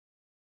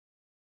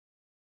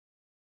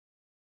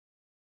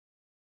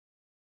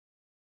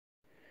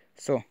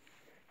So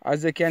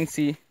as you can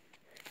see,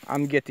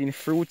 I'm getting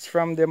fruits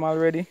from them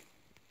already.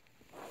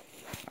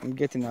 I'm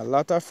getting a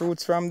lot of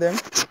fruits from them.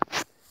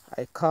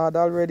 I card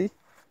already,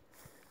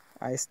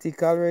 I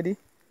stick already,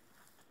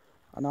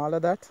 and all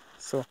of that.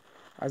 So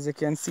as you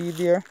can see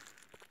there,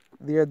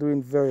 they are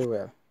doing very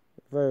well,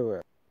 very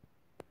well.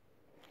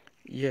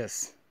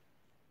 Yes,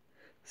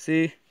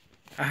 see,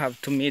 I have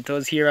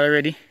tomatoes here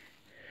already.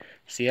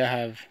 See, I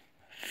have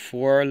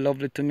 4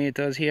 lovely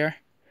tomatoes here.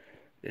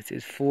 This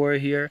is 4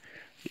 here.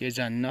 There's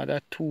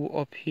another 2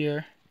 up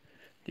here.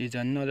 There's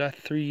another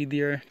 3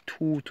 there.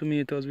 2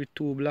 tomatoes with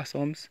 2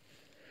 blossoms.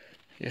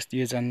 Yes,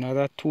 there's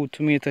another 2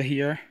 tomato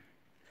here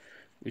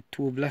with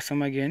 2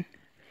 blossom again.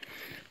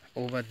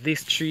 Over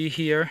this tree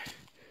here,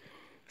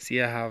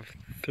 see, I have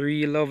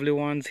 3 lovely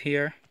ones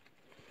here.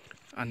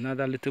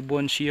 Another little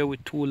bunch here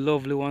with 2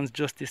 lovely ones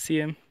just the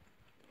same.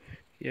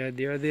 Yeah,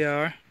 there they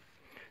are,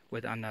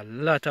 with a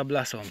lot of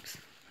blossoms.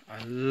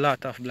 A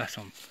lot of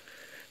blossom.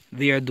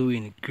 They are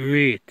doing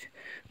great.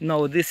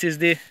 Now this is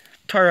the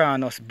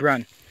Toranus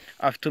brand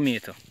of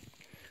tomato.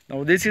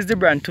 Now this is the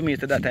brand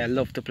tomato that I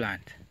love to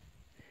plant.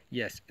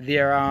 Yes, they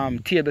are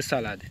table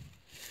salad.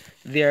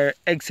 They are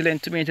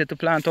excellent tomato to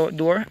plant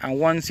outdoor, and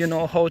once you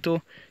know how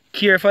to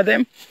care for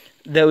them,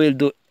 they will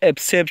do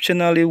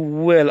exceptionally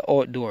well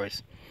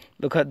outdoors.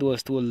 Look at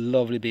those 2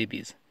 lovely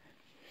babies.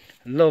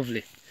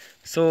 Lovely.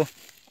 So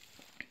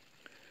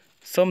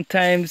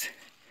sometimes,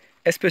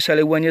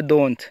 especially when you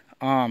don't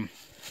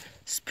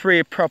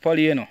spray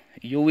properly,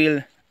 you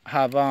will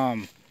have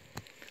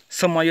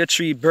some of your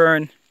tree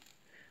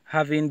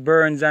having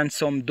burns, and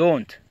some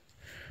don't.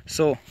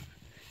 So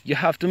you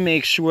have to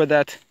make sure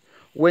that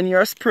when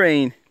you're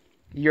spraying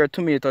your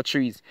tomato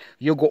trees,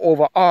 you go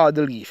over all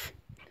the leaf.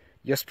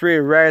 You spray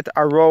right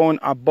around,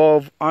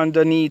 above,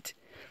 underneath,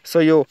 so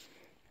you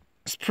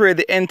spray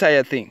the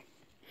entire thing.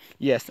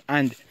 Yes,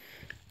 and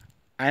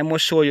I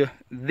must show you,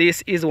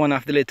 this is one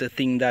of the little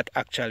things that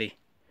actually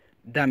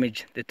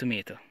damage the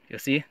tomato. You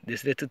see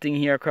this little thing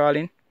here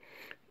crawling,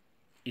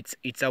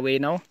 it's away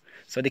now,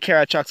 so the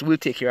carrot tracks will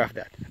take care of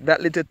that.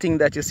 That little thing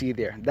that you see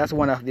there, that's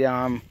one of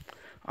the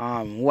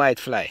white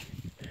fly.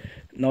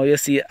 Now you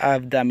see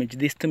I've damaged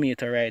this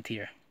tomato right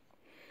here.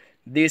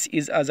 This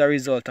is as a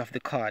result of the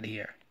card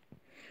here.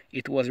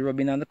 It was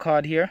rubbing on the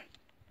card here,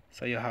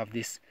 so you have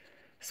this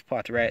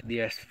spot right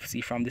there.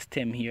 See, from the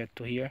stem here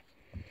to here.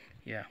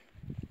 Yeah,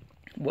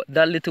 but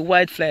that little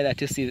white fly that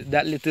you see,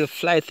 that little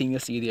fly thing you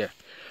see there,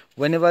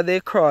 whenever they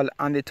crawl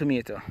on the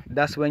tomato,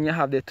 that's when you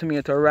have the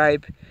tomato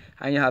ripe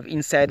and you have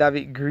inside of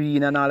it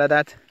green and all of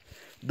that.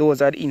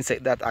 Those are the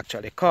insects that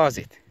actually cause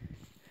it.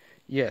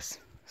 Yes,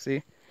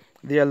 see,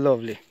 they are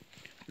lovely.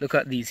 Look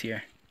at these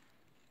here.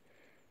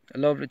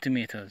 Lovely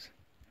tomatoes.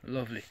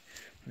 Lovely.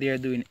 They are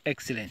doing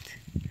excellent.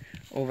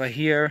 Over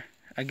here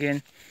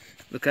again,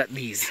 look at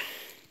these.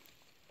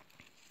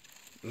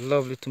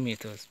 Lovely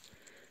tomatoes.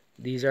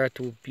 These are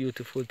 2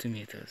 beautiful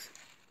tomatoes.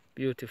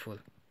 Beautiful.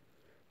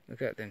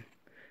 Look at them.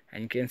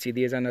 And you can see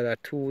there's another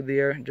 2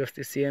 there, just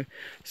the same.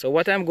 So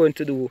what I'm going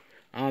to do,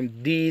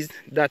 these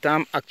that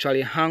I'm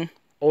actually hung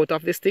out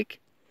of the stick,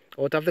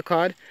 out of the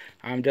card,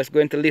 I'm just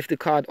going to lift the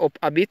card up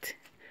a bit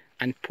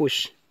and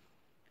push.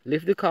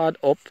 Lift the card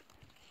up,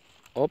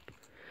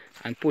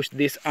 and push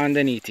this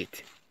underneath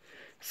it.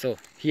 So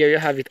here you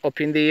have it up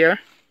in the air.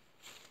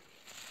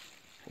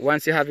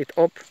 Once you have it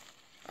up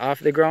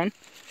off the ground,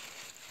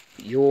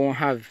 you won't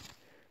have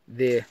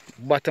the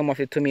bottom of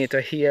the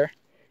tomato here.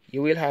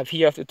 You will have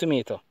here of the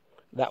tomato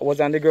that was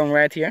on the ground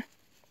right here.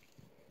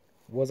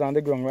 Was on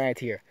the ground right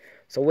here.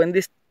 So when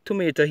this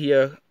tomato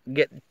here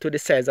get to the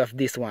size of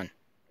this one,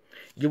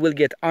 you will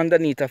get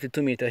underneath of the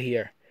tomato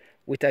here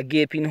with a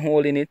gaping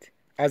hole in it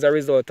as a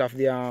result of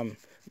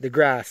the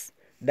grass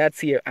that's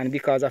here, and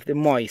because of the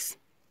moist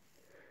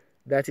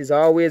that is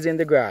always in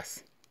the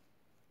grass.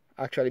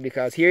 Actually,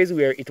 because here is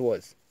where it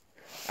was,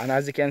 and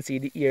as you can see,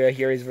 the area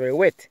here is very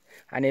wet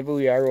and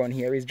everywhere around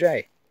here is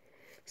dry.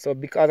 So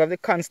because of the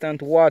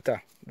constant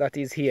water that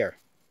is here,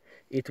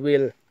 it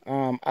will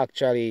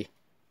actually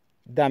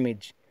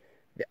damage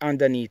the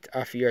underneath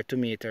of your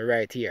tomato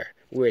right here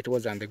where it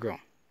was on the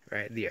ground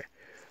right there.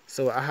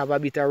 So I have a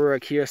bit of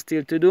work here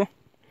still to do,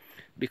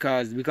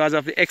 because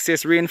of the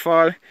excess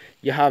rainfall,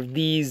 you have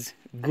these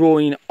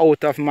growing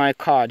out of my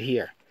card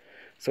here.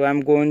 So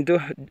I'm going to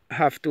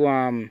have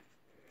to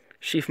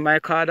shift my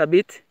card a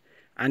bit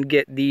and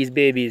get these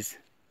babies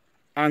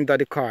under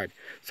the card,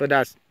 so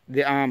that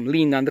the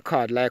lean on the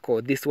card, like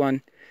how this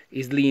one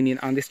is leaning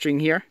on the string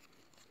here.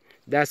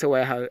 That's how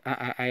I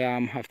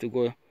have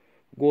to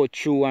go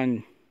through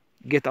and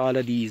get all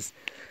of these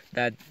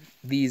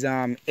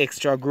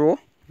extra grow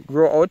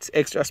outs,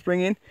 extra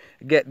springing,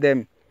 get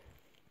them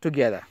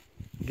together.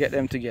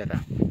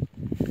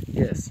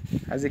 Yes,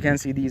 as you can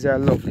see, these are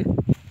lovely.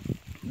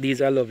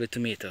 These are lovely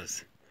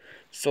tomatoes.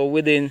 So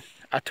within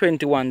a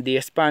 21-day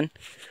span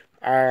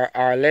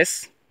or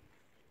less,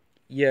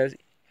 yes,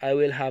 I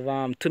will have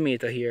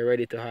tomato here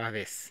ready to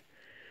harvest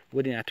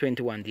within a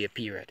 21-day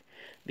period.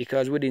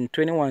 Because within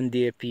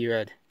 21-day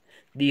period,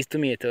 these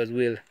tomatoes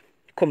will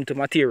come to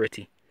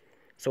maturity.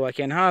 so I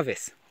can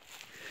harvest.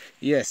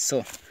 Yes,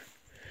 so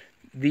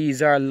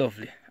these are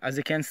lovely. As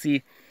you can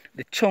see,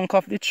 the chunk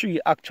of the tree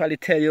actually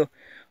tell you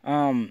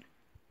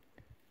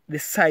the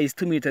size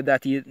tomato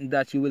that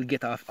you will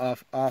get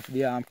off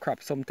the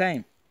crop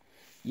sometime.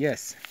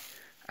 Yes,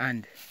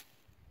 and